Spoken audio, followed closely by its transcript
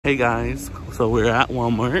Hey guys, so we're at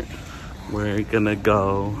Walmart. We're gonna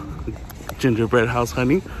go gingerbread house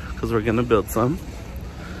hunting because we're gonna build some.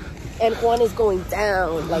 And Juan is going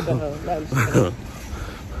down like a no, I'm just kidding.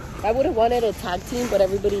 I would have wanted a tag team, but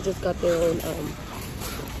everybody just got their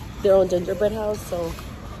own gingerbread house, so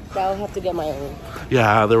I'll have to get my own.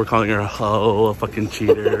 Yeah, they were calling her a hoe, a fucking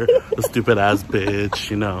cheater, a stupid ass bitch,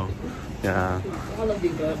 you know. Yeah. I love you,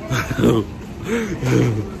 good.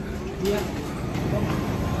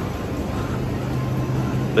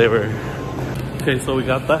 They were. Okay, so we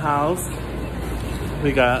got the house.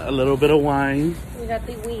 We got a little bit of wine. We got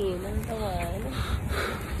the wine and the wine.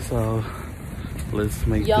 So let's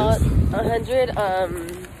make y'all, this.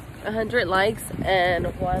 100 likes and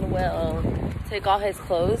Juan will take all his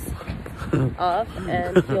clothes off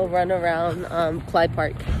and he'll run around Clyde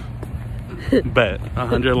Park. Bet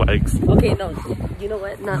 100 likes. Okay, no, you know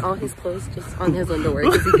what? Not all his clothes, just on his underwear.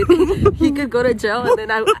 Because he could go to jail, and then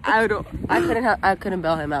I couldn't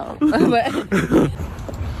bail him out. But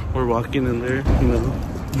we're walking in there, you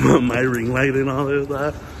know, my ring light and all of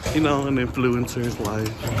that, you know, an influencer's life.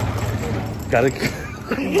 Gotta.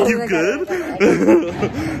 You good?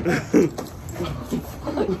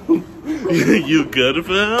 You good,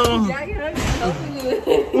 Phil? yeah, I'm helping you.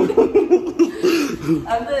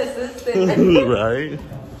 I'm the assistant. Right?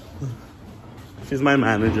 She's my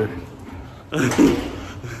manager.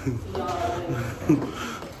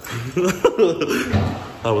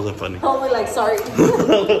 That wasn't funny. Oh, we're like, sorry.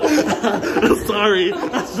 Sorry.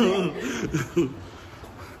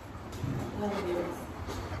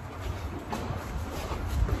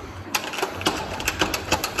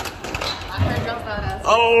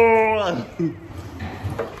 Oh!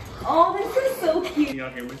 Oh, this is so cute. Can y'all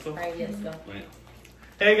hear me still? Alright, yes, go. Wait.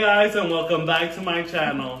 Hey guys, and welcome back to my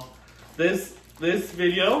channel. This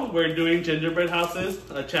video, we're doing gingerbread houses,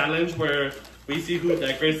 a challenge where we see who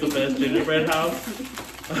decorates the best gingerbread house.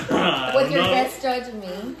 With your best judge,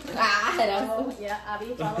 me. Yeah,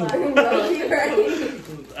 Abby, follow Abby.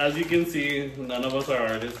 As you can see, none of us are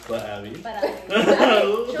artists but Abby. But Abby.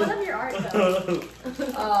 Show them your art though.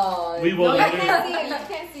 Oh, we will you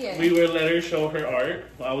can't see it. We will let her show her art.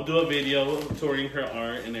 I will do a video touring her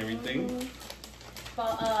art and everything. Go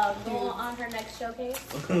on her next showcase.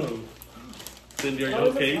 Then you're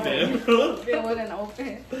okay then. It wouldn't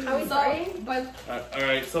open. Are we starting? But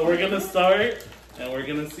Alright, so we're gonna start and we're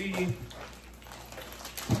gonna see.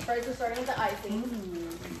 First, we're starting with the icing.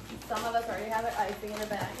 Some of us already have it icing in the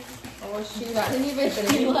bag. oh shoot, I didn't even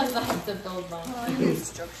see what I have to build mine. I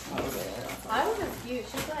was cute.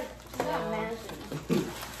 She's got mansion.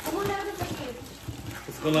 Come on down to the cookies.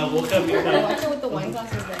 It's gonna look at me I now. wonder what the wine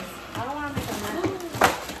glass is this. I don't want to make a mess.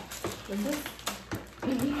 Is this?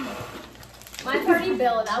 Mine's already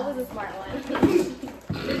built. That was a smart one.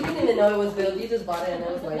 You didn't even know it was built. You just bought it and it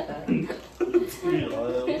was like that.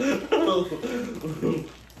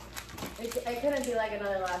 It couldn't be like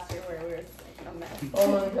another last year where we were like a mess. Oh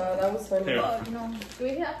my god, that was funny. Here. Oh no. Do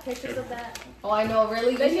we have pictures of that? Oh, I know.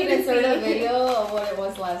 Really, you They should need to insert a see. video of what it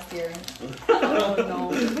was last year. Oh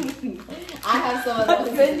no. I have some of those.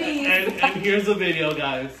 And here's the video,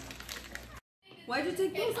 guys. Why'd you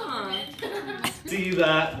take those on? See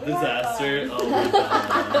that disaster? Oh my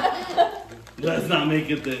god. Let's not make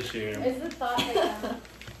it this year. It's the thought that.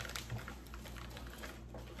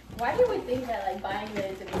 Why do we think that like buying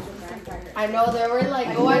this and it's just vampire? I know there were like,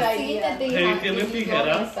 oh, I've seen that they Hey, have can you it be go head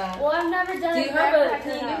up? against that. Well, I've never done Do it. you have a,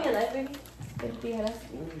 can you give me a knife, baby? Tijeras.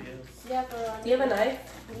 Oh, yes. Yeah, for Do you have a knife?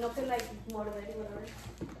 no que like motivating whatever.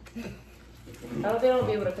 I don't think I'll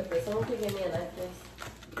be able to cut this. Someone can give me a knife, please.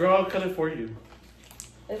 Girl, I'll cut it for you.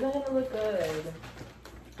 It's not gonna look good.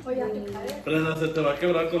 Oh, you have to cut it? Brenda, se te va a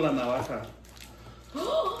quebrar con la navaja.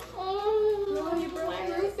 Oh, No, you broke my it.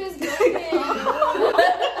 roof is broken.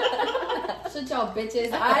 Shut y'all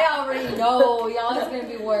bitches. I already know y'all is gonna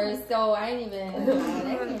be worse, so I ain't even.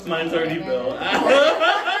 Mine's already built. Van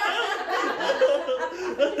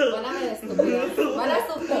a ver estúpidas. Van a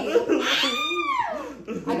sufrir.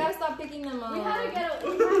 I gotta stop picking them up. We had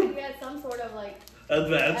to get some sort of like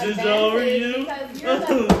Advantage over you? because you're the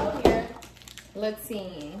pro here. Let's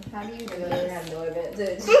see. How do you do I this? have no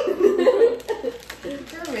advantage.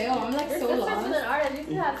 For real, I'm like You're so such lost. an artist. You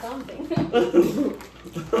should have something.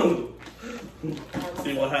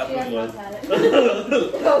 See what She happened has was. not had it.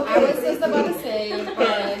 I was just about to say,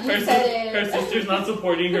 but you said Her it. sister's not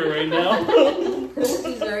supporting her right now.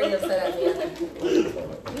 She's very upset at me.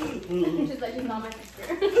 She's like, she's not my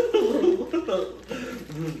sister.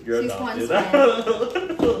 You're She's adopted. Juan's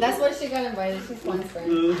friend. That's why she got invited. She's Juan's friend.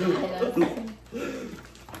 I know.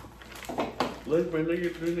 Look, Brenda,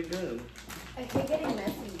 you're doing it good. I hate getting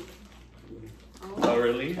messy. Oh Oh,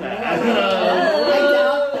 really? I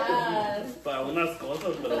doubt that. Para unas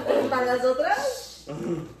cosas, pero ¿Para las otras?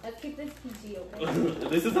 Let's keep this PG, okay?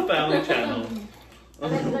 this is a family channel.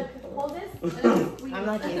 And then look, hold this. And then we I'm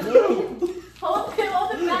not getting it. hold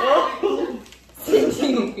it back.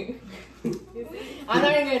 I'm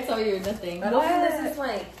not even gonna tell you the thing. I don't think this is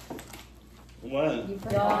like. What? You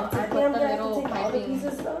Y'all, forgot I to think put I'm the gonna have little to take all the piping.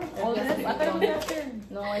 pieces though. Oh, Yes, this I thought it was after.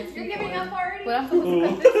 No, it's You're giving up already? But I'm supposed to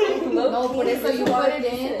cut this thing. No, por eso you put it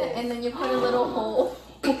in and then you put a little hole.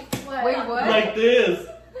 What? Wait, what? Like this.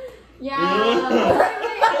 Yeah.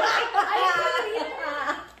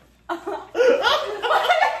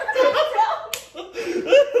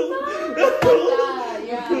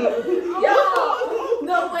 Yeah.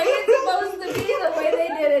 The way it's supposed to be, the way they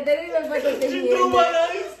did it, they didn't even put the thing She in threw my there.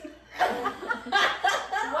 eyes.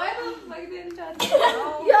 Why the fuck didn't you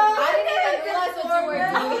Yo, I didn't even realize what you were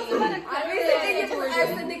doing. I didn't realize what you were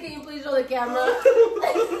doing. Can you please show the camera?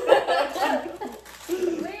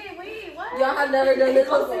 Wait, what? Y'all have never done this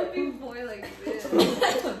before. Boy like this.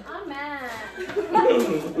 I'm mad.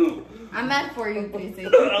 I'm mad for you, Tracy.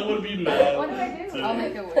 I would be mad. What do I do? I'll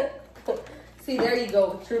make it work. See, there you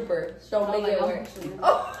go, trooper. Show make it work.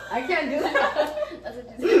 Oh, I can't do that. That's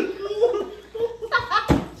what you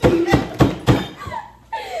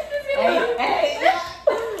Hey.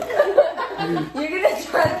 You're gonna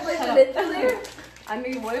try to push it into there? I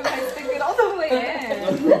mean, what if I stick it all the way in?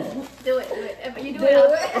 do it. If you do Do it,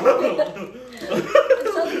 I'll it. Show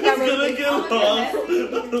the It's camera, gonna please. get lost.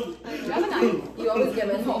 You have a knife? You always get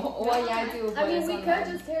messy. Oh, well, yeah, I do. I mean, we could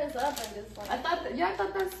just tear this up and just like. I thought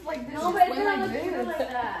that's like this. No, but it's not looking good like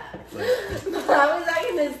that. How is that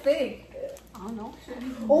gonna stick? I don't know.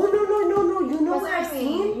 Oh no. You know what I've Me.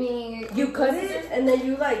 seen? You cut it and then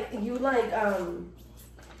you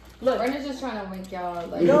look. Brenda's just trying to make y'all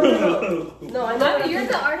like. No, I know. what You're I'm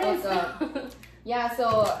the doing. artist. Yeah,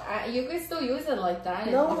 so you can still use it like that.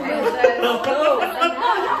 No, Okay. no. Can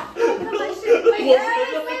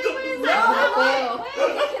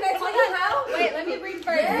I tell you how? Wait, let me read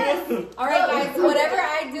first. Yes. All right, guys. Whatever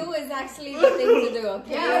I do is actually the thing to do.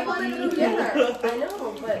 Okay. Yeah, I want to do dinner. I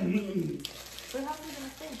know, but But how are we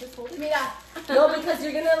gonna stay? Just hold it. Mira. no, because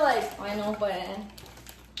you're gonna like. I know, but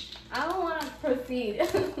I don't want to proceed.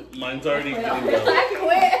 Mine's already getting I done.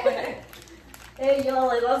 quit. Hey, y'all,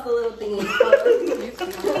 I lost the little thingy.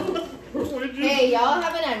 Where'd you? hey, y'all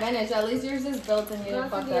have an advantage. At least yours is built and you didn't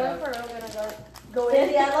fuck that up. Go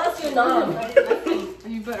Sandy, I lost your knob.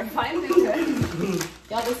 You better find it.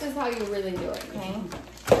 Y'all, this is how you really do it, okay?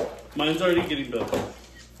 Mine's already getting built.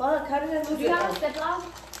 Fuck, how did I lose Do you it? have a step off?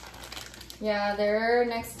 Yeah, they're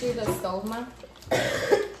next to the stove, ma.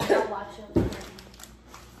 I'll watch them.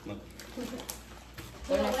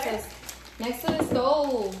 They're next to the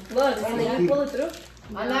stove. Look, and then you pull it through.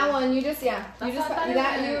 On that one, you just That's what I thought it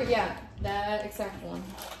was. that exact one.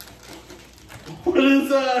 What is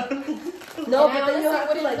that? No, And I but then you honestly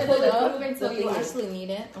have to like wouldn't pull put it it up through until the you thingy. actually need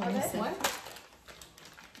it. Honestly. What?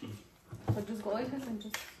 So just go like this and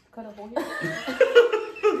just cut a hole here.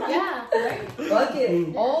 Yeah, right? Fuck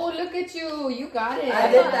it. Oh, look at you! You got it. I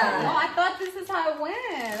did that. Oh, I thought this is how it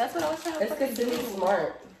went. That's what I was trying to. It's because Jimmy's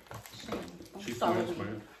smart. She's so much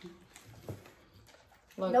smart.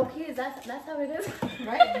 Look, No kids, that's how it is.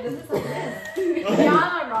 right? This is how it is. Y'all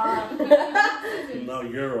are wrong. No,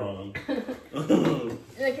 you're wrong.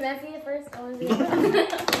 Like, can I see it first? I want to see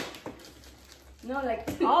it. No, like,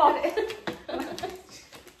 Oh. I'm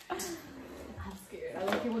scared. I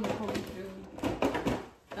like it when they pull me through.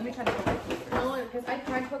 Let me try to poke it through. No, because I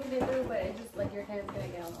tried poking it through, but it just, like, your hand's gonna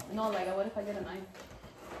get on. No, like, what if I get a knife?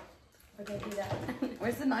 Okay, do that.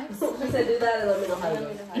 Where's the knife? She said do that and let me know how Let to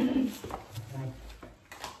me do know how it is.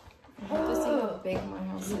 I have to see how big my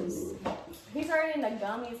house is. He's already in the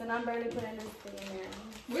gummies, and I'm barely putting this thing in there.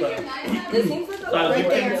 Where's your knife at? This seems like a So lot as you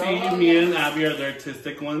right can there. see, me and Abby are the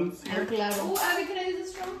artistic ones. You're claro. Oh, Abby, can I use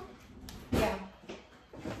this straw? Yeah.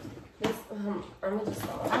 This, I'm gonna just I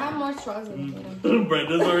stop. have more straws than you.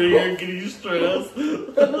 Brenda's already here getting stressed.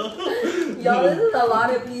 Y'all, this is a lot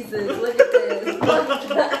of pieces. Look at this.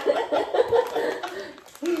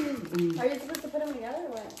 Are you supposed to put them together or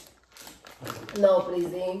what? No, please.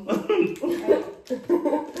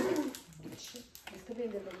 This could be a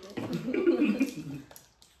good look.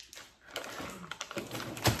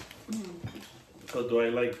 So do I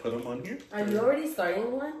like put them on here? Are you already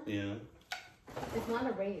starting one? Yeah. It's not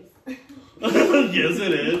a raise. Yes,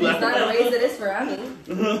 it is. It's not a raise, it is for Abby.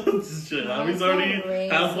 Shit, No, Abby's it's not already a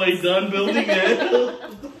raise. halfway done building it.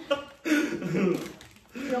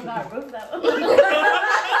 You don't got a roof that way.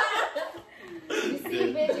 You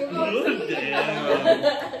see, bitch, you're going to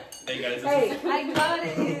Damn. Hey guys, this Hey, is I got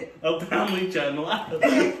it. A family channel. I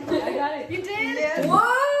got it. You did? Yes.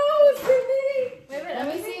 Whoa, Cindy! Wait, Let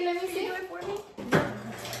me see. Let me Can see. you do it for me?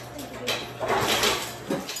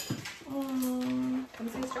 Let me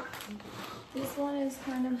see the straw. This one is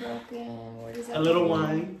kind of broken. Where does it A little go?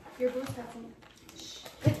 wine. Your boo's passing.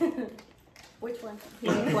 Which one?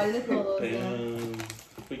 ¿Cuál de todos? Damn.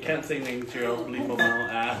 We can't say names here. I'll bleep them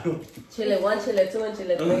out. Chile 1, Chile 2, and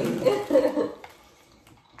Chile 3.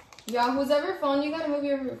 Yeah, whose ever phone, you gotta move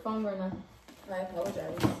your phone, Berna. I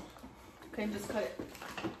apologize. Okay, just cut it.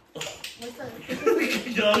 What's that?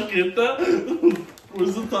 Y'all get that?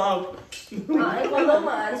 Where's the top? Ay, cuando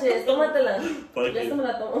manches, tómatela. ¿Para Ya se qué? me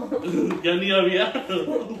la tomo. Ya ni había.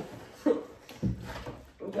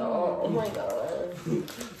 Oh my god.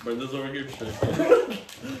 Brenda's over here tripping.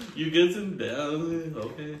 You get some down.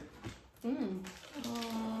 Okay.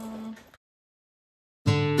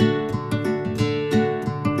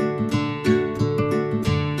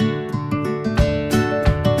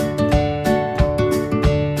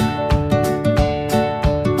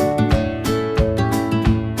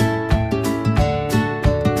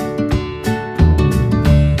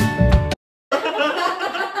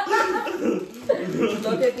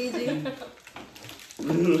 Okay, PG.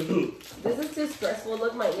 This is too stressful.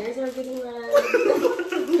 Look, my ears are getting red.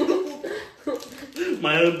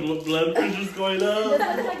 My blood pressure's going up. This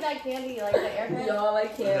looks like that candy, like the airhead. Y'all, I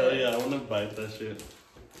Hell can't. yeah, I wanna bite that shit.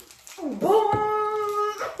 Boom!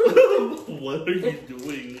 What are you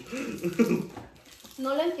doing?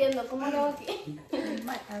 No lo entiendo. ¿Cómo lo hago aquí?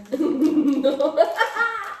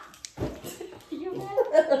 You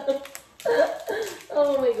guys?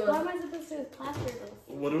 Oh my Why god. am I supposed to plaster this?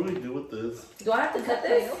 What do we do with this? Do I have to cut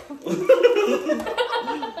this?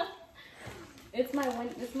 It's my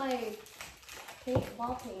paint,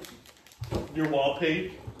 wall paint. Your wall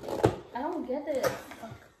paint? I don't get it.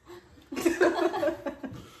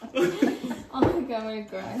 Oh my god, I'm gonna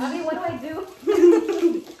cry. I mean, what do I do?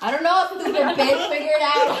 I don't know, stupid bitch, figure it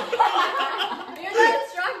out. You're the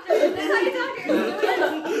instructor. This is how you talk to your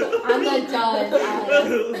students. I'm the judge.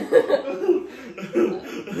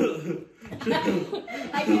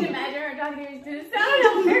 I can imagine her talking to your students. I don't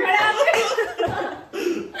know, figure it out.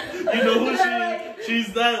 You know who she's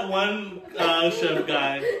that one chef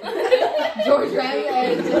guy. George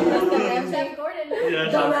Ramsay. Chef Gordon.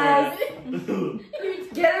 Yeah, Dumbass. Chef Gordon.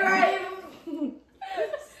 Get it right.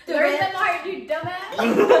 Learn them hard, you dumbass.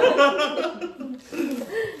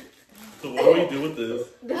 So what do we do with this?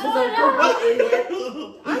 This is I a don't know. complete idiot.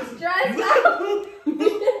 I'm stressed out.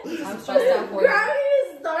 I'm stressed out for you. Gravity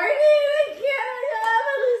is starting. I can't. I'm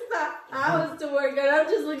at least the hours to work, and I'm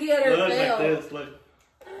just looking at her Look fail. like this, look.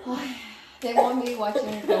 They want me watching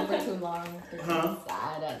it go for too long. They're Huh?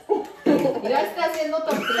 sad as. Mira, está haciendo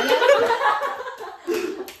tortillas.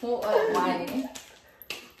 Why?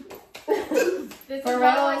 This Pero is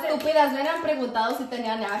bueno, how estúpidas, me han preguntado si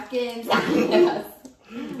tenía napkins. I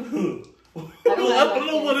don't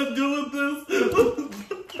know what to do with this.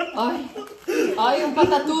 Ay, ay, un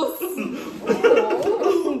patatús.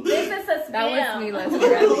 This is a That was scam. me last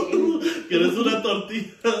Friday. ¿Quieres una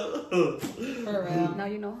tortilla? For real. Now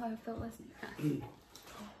you know how I felt last night. Oh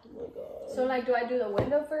my god. So, like, do I do the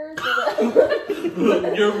window first?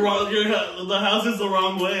 You're wrong. The house is the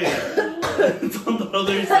wrong way. It's on the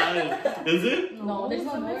other side. Is it? No, there's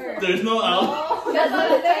no door. There's no out. That's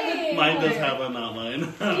what I'm saying. Mine does have an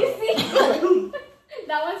outline. You see?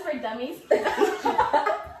 That one's for dummies.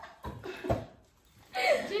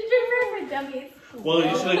 Gingerbread for dummies. Well,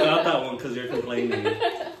 you should have got that one because you're complaining.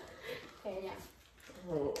 Okay, yeah.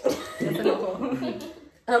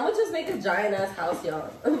 I'm gonna just make a giant ass house, y'all.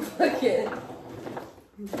 I'm fucking.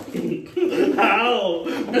 How?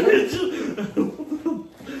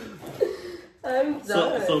 I'm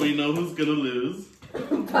done. So we know who's gonna lose.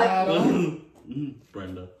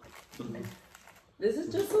 Brenda. This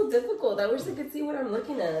is just so difficult. I wish I could see what I'm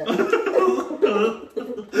looking at.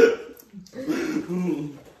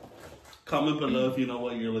 Comment below if you know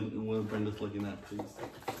what what Brenda's looking at, please.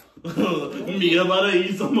 Me about to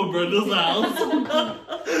eat some of Brenda's house.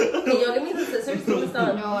 Can y'all give me the scissors? What's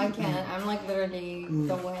up? No, I can't. I'm like literally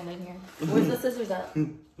double-handed here. Where's the scissors at?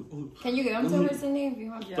 Can you give them to her, Cindy, if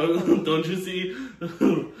you want? Don't you see?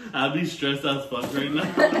 Abby's stressed as fuck right now.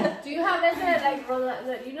 Do you have this, like,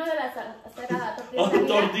 you know that Oh,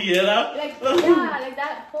 tortillera? Like, yeah, like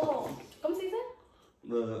that pole. ¿Cómo se dice?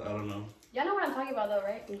 I don't know. Y'all know what I'm talking about, though,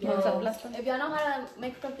 right? No. If y'all know how to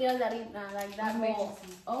make tortillas de harina, like that pole.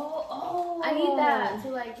 Oh. I need that to,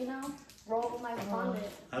 like, you know, roll my fondant.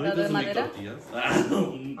 Abby doesn't make tortillas.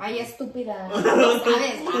 Ay, estúpida. No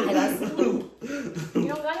sabes. You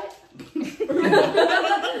don't got it?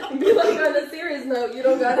 Be like on a serious note, you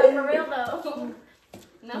don't got it For real though.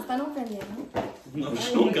 No están ofendiendo. No,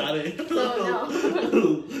 she don't got it. So no.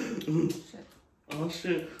 Oh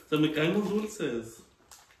shit. Se me caen los dulces.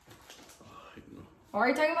 Ay, no. Or are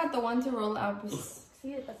you talking about the one to roll out?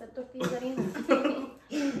 Sí, de hacer tortillas de harina.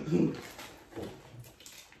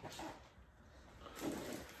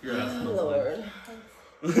 Your ass smells Lord.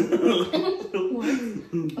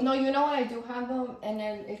 No, you know what? I do have them. And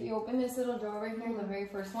then if you open this little drawer right here, the very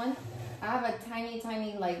first one, I have a tiny,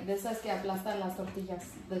 like, this es que aplastan las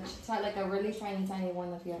tortillas. Like a really tiny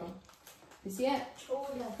one of fierro. You see it?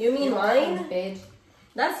 You mean mine? Bitch.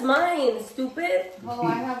 That's mine, stupid. Oh,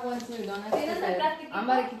 I have one too. Don't ask stupid. I'm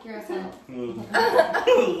about to kick your ass out.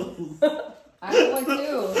 I have one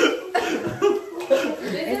too.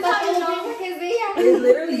 This is how you know. It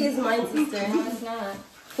literally is mine, sister. No, it's not.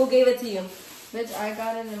 Who gave it to you? Bitch, I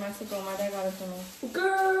got it in Mexico. My dad got it for me.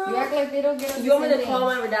 Girl. You act like they don't get it. You want me to call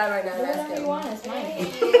my dad right now? Do and ask whatever him? you want. It's mine.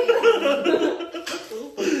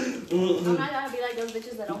 I'm not gonna be like those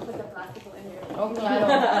bitches that don't put the plastic in here. Oh, claro.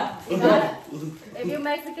 You gotta, if you're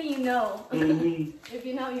Mexican, you know. If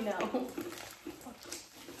you know, you know.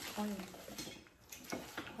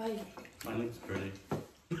 Mine looks pretty.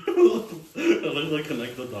 It looks like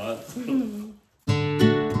connect the dots.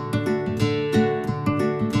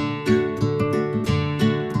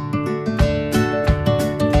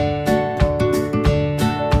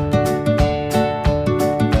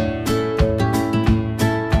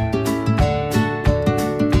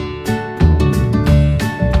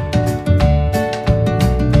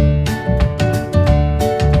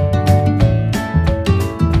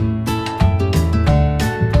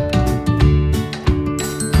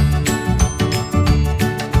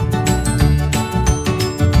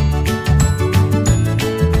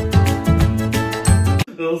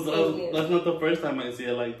 That's not the first time I see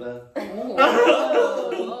it like that.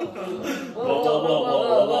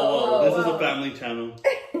 Whoa. This is a family channel.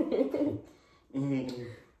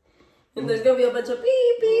 And there's gonna be a bunch of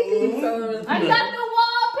beep, beep, beep. I got the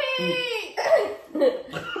wall pee!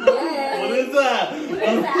 What is that? What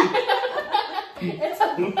is that? It's a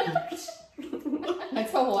bush.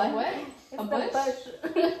 It's a what? What? It's A the bush? bush.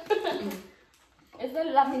 It's de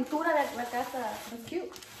la pintura de la casa. It's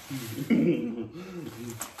cute.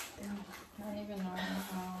 I don't even know.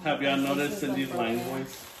 Have y'all noticed Cindy's lying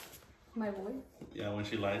voice? My voice? Yeah, when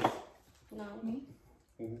she lies. No. Me?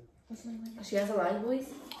 She has a live voice?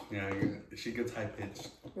 Yeah, she gets high pitched.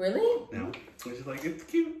 Really? Yeah. And she's like, it's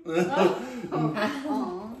cute.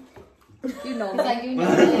 Oh. You know. It's like you know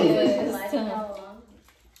Like, this.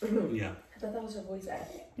 Yeah. I thought that was her voice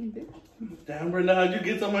acting. Damn, Brenda, how'd you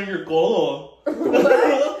get some on your colo?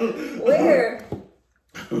 What? Where?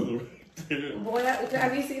 Right there. Boy,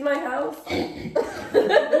 have you seen my house?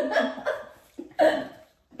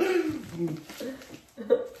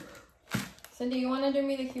 Cindy, you want to do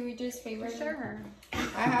me the Kiwi's favor? Sure.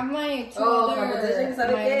 I have my two competition,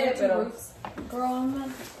 other, my other two pero... groups. Girl, I'm not.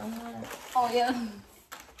 Oh, yeah.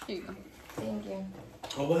 Here you go. Thank you.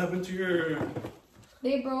 Oh, what happened to your...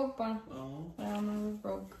 They broke, but Oh. I don't know who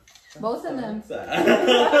broke. Both of them.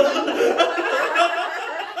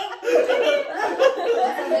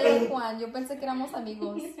 Hey, Juan, yo pensé que éramos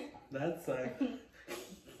amigos. That's like...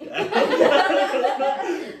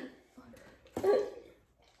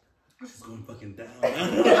 She's going fucking down.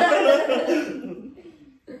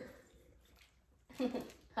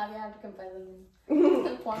 Javier had to confess in me.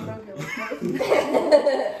 Juan broke it.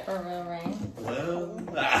 For real, right? Well,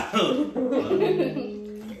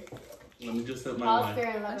 let me just set my All mind. fair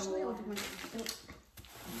and love and war.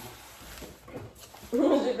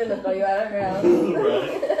 She's gonna throw you out of her house.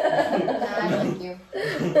 Right? Nah, I like you.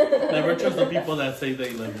 Never trust the people that say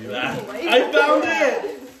they love you. I found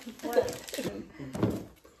it!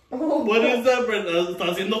 What is that, Brenda? Está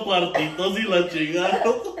haciendo cuartitos y la chinga.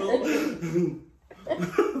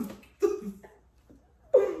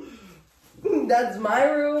 That's my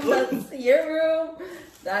room, that's your room,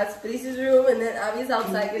 that's Priscilla's room, and then Abby's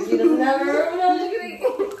outside because she doesn't have a room. No, I'm just kidding.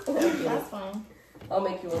 That's fine. I'll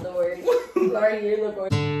make you one, don't worry. Sorry, you look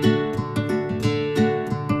worried.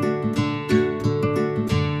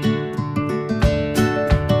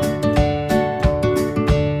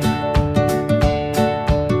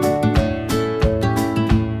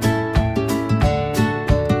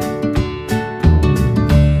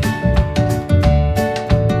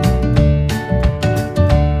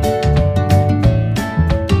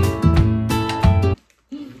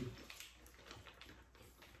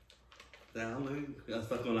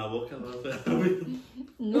 Hasta con la boca, no sé.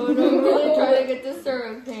 No, really try to get this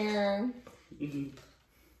syrup here.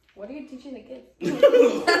 What are you teaching the kids? Que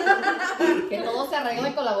todo se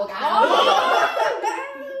arregle con la boca.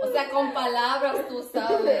 O sea, con palabras, tú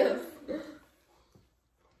sabes.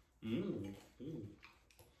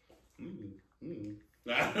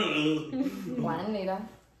 Juan, mira.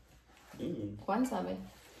 Juan sabe.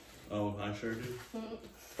 Oh, I sure do.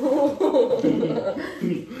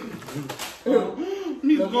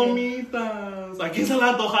 Mis gomitas. ¿A quién se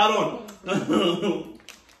las antojaron?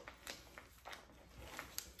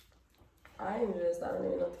 I don't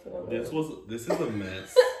even know what to put This is a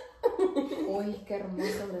mess. Uy, qué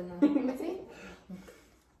hermoso, Brenda. See?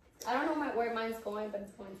 I don't know where mine's going, but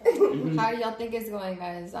it's going somewhere. How do y'all think it's going,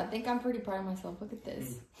 guys? I think I'm pretty proud of myself. Look at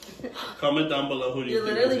this. Comment down below who do you You're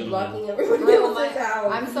think literally is gonna blocking win. everybody Oh else's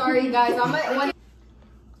house. I'm sorry, guys.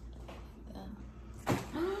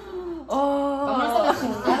 Oh.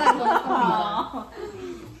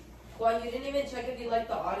 Juan, you didn't even check if you liked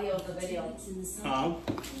the audio of the video. Huh?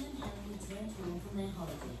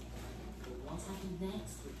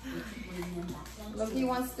 Look, who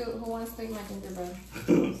wants to eat my gingerbread?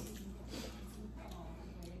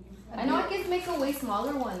 I know I could make a way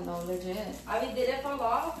smaller one though, legit. I mean, did it fall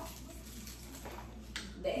off?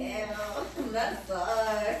 Damn, that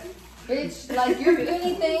sucks. Bitch, like your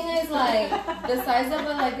puny thing is like the size of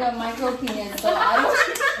a micro penis, so I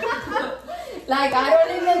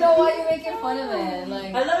don't even know why you're making fun of it.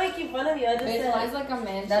 Like, I'm not making fun of you. I just bitch, said mine's like a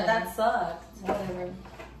mansion. that sucked. Whatever.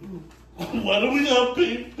 Why do we have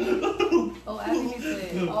pink? Oh, Abby needs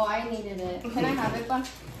it. Oh, I needed it. Can I have it, Pa?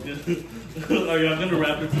 Are y'all gonna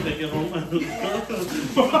wrap it to take it home?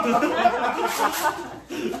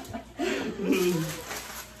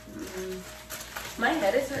 My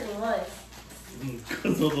head is hurting. What?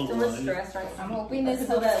 Because of the Too much wine. stress right I'm now. hoping this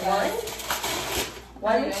So that helps, one? guys.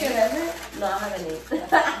 Why didn't you have it? No, I haven't eaten.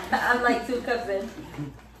 I'm like 2 cups in.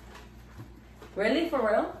 Really? For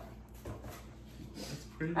real? It's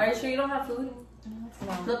pretty. Are you sure you don't have food? No.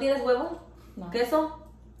 ¿No tienes huevo? No. ¿Queso?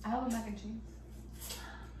 I have a mac and cheese.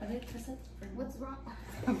 Okay, present. What's wrong?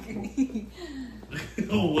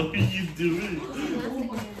 Oh, what are you doing?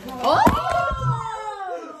 Oh!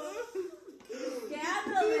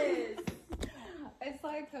 Scandalous! I saw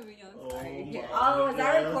it coming. I'm Oh, sorry. my Oh, is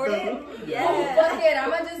that God. recorded? Oh, Yeah. fuck it.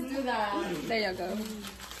 I'ma just do that. There you go.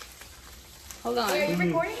 Hold on. Wait, are you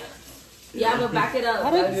recording? Yeah, but back it up. How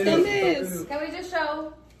to extend this? Can we just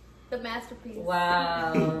show? The masterpiece.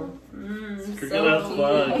 Wow. Freaking that's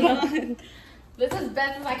fun. This is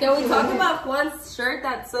best if I Can we talk about Juan's shirt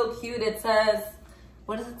that's so cute? It says,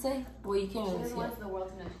 what does it say? Well, you can't really see it. the world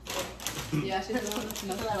to know. Yeah, she's the one that's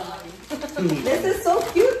not This is so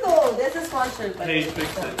cute though. This is Juan's shirt. by the Hey, way.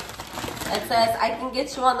 fix it. It says, I can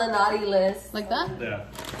get you on the naughty list. Like that? Yeah.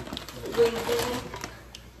 Wink, wink.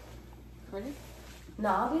 Ready?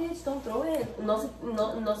 Nah, bitch, don't throw it. No se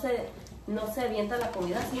avienta la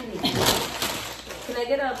comida así. Can I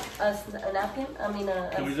get a napkin? I mean a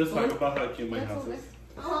Can we just talk spoon? about how cute my house is?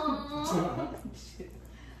 How'd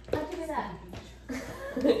you do that?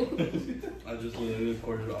 I just literally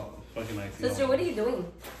poured it all fucking icing. Sister, what are you doing?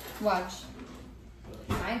 Watch.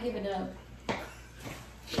 I ain't giving up.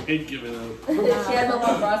 Ain't giving up. She has no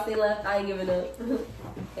more frosting left. I ain't giving up.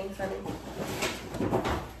 Thanks, honey.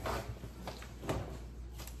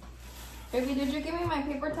 Baby, did you give me my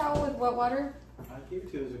paper towel with wet water? I gave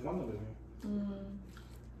it to you. There's one of them.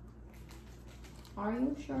 Are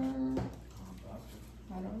you sure? I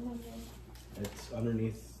don't remember. It's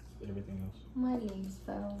underneath everything else. My leaves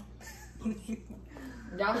fell.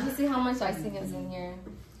 Y'all can see how much icing is in here.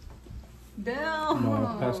 Damn.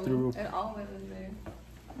 No, pass through. It all went in there.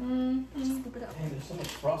 Scoop it up. Hey, there's so much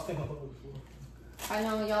frosting all over the floor. I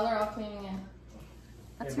know, y'all are all cleaning it.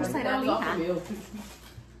 That's Yeah, your side, man. Ali.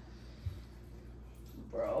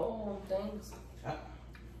 Bro, thanks. Ah.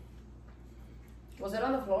 Was it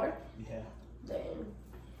on the floor? Yeah. Damn.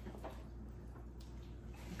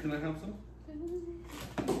 Can I have some?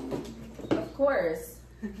 Of course.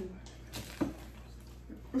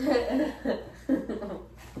 24th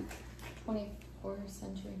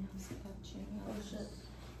century house cappuccino. Oh shit.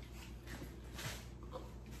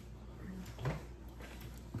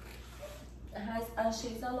 It has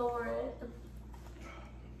she's all over it.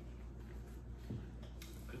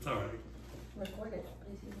 It's alright. Record it.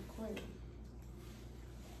 Please record it.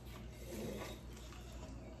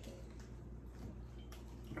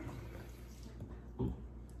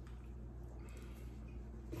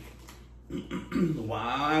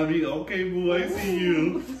 Wow, okay, boo, I see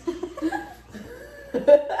you. A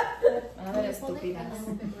ver, estúpidas.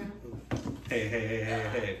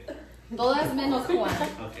 Hey. Todas menos Juan.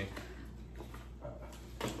 Okay.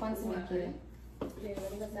 Juan se me quiere.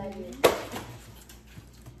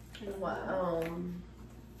 Wow.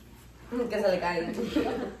 Que se le cae.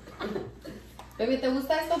 Baby, ¿te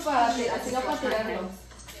gusta esto para así no para tirarlos?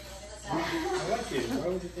 I like it. Why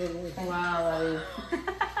would you throw it away? Wow, baby.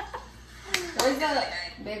 Where's the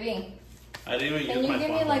baby? I didn't even Can use you my give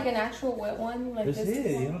me phone. like an actual wet one? Like That's this.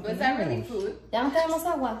 it. You don't Was that really food? Ya no tenemos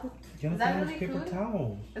agua. You don't Is that have really paper food?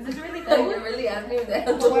 towels. Is this really Like, food? you're really asking if that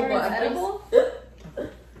Water is edible?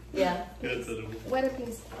 Yeah. It's edible. Wetter,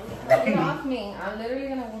 please. Get off me. I'm literally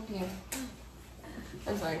gonna whoop you.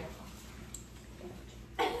 I'm sorry.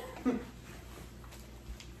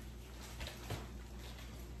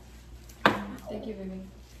 Thank you, baby.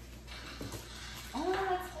 Oh,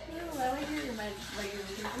 that's cute. I like your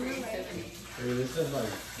creativity. Hey, this is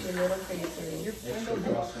like Your little creativity. extra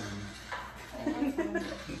frosting.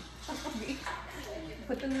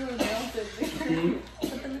 Put the little nails in there.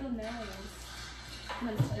 Put the little nails.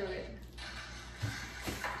 Let's do it.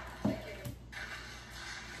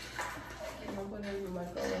 I'm gonna put it in the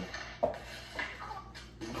microwave.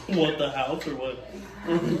 What, the house or what?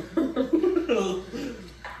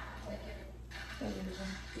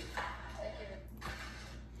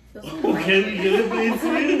 Oh, can we get it, please?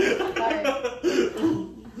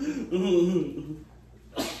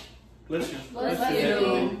 Bless you. Bless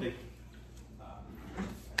you.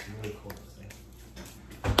 Really cool.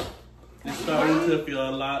 It's starting to feel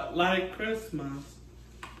a lot like Christmas.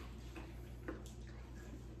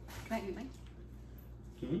 Can I eat mine?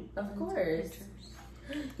 Of course.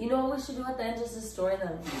 You know what we should do at the end? Just destroy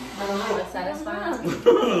them. Like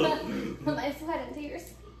satisfying. My sweat and tears.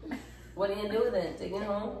 What are you gonna do with it? Take it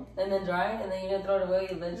home and then dry it and then you're gonna throw it away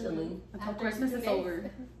eventually. Until Christmas is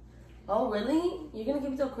over. Oh really? You're gonna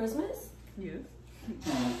keep it till Christmas? Yes.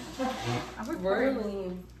 I work hard.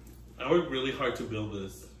 Really? I worked really hard to build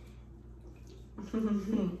this.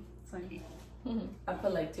 Sorry. I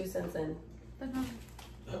put like 2 cents in. But no.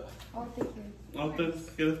 Oh, thank you. Oh, thanks,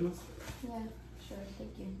 Christmas. Yeah, sure.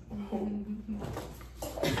 Thank you.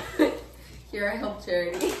 Here I help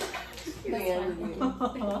charity. Oh my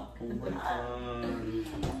god.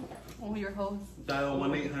 Oh, your host. Dial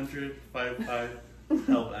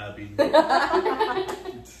 1-800-55-HELP Abby.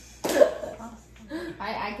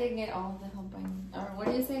 I can get all the help I need. Or what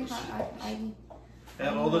do you say? I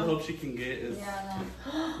And all the help she can get is. yeah.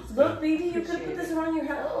 is Look, good. baby, you could put this around your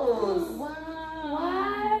house. Wow.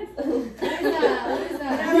 What? What is that? What is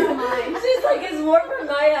that? She's like, it's more for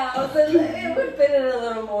my house. And it would fit in a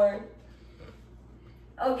little more.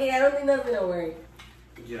 Okay, I don't think that's gonna work.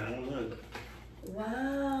 Yeah, I don't know.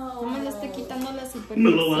 Wow. No me le esté quitando la super. Me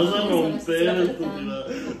lo vas a romper, estúpida.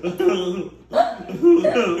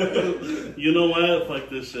 You know what? Fuck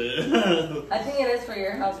this shit. I think it is for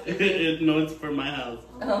your house. No, it's for my house.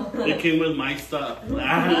 Oh. It came with my stuff.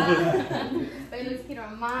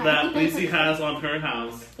 That Lacey has on her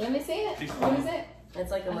house. Let me see it. What is it?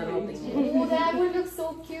 It's like a little thing. Oh, that one looks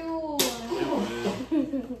so cute.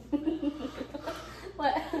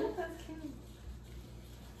 What? That's cute.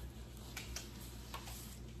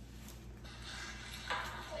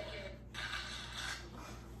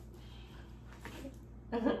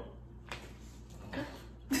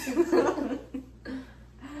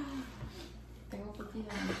 Tengo cookies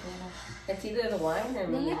en mi cara. It's either the wine or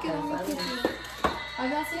No me. le quedó mi because cookie.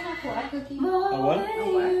 Había sido una flat cookie. I'm- what?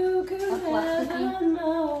 You could A flat cookie? never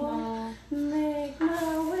know. No. Make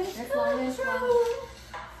my wish It's long come and flat. true.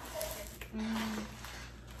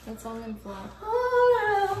 It's long and flat. All I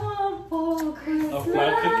want for Christmas. A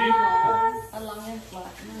flat cookie? A long and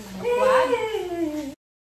flat. Flat?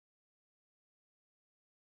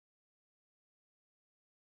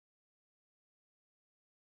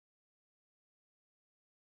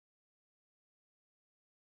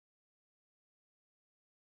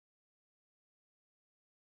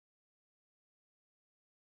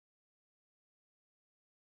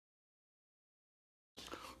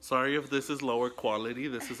 Sorry if this is lower quality.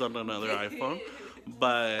 This is on another iPhone,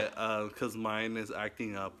 but because mine is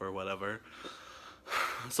acting up or whatever.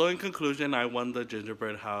 So in conclusion, I won the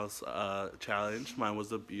gingerbread house challenge. Mine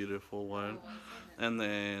was a beautiful one, and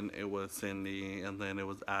then it was Cindy, and then it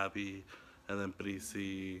was Abby, and then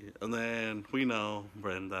Prissy, and then we know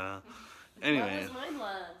Brenda. Anyway, Mine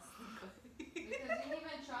was. Because you didn't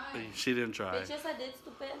even try. she didn't try. Bitches, I did,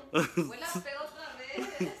 stupid.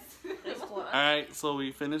 Alright, so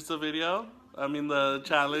we finished the video. I mean the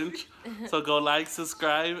challenge. So go like,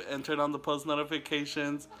 subscribe, and turn on the post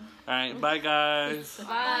notifications. Alright, bye guys.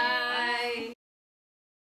 Bye.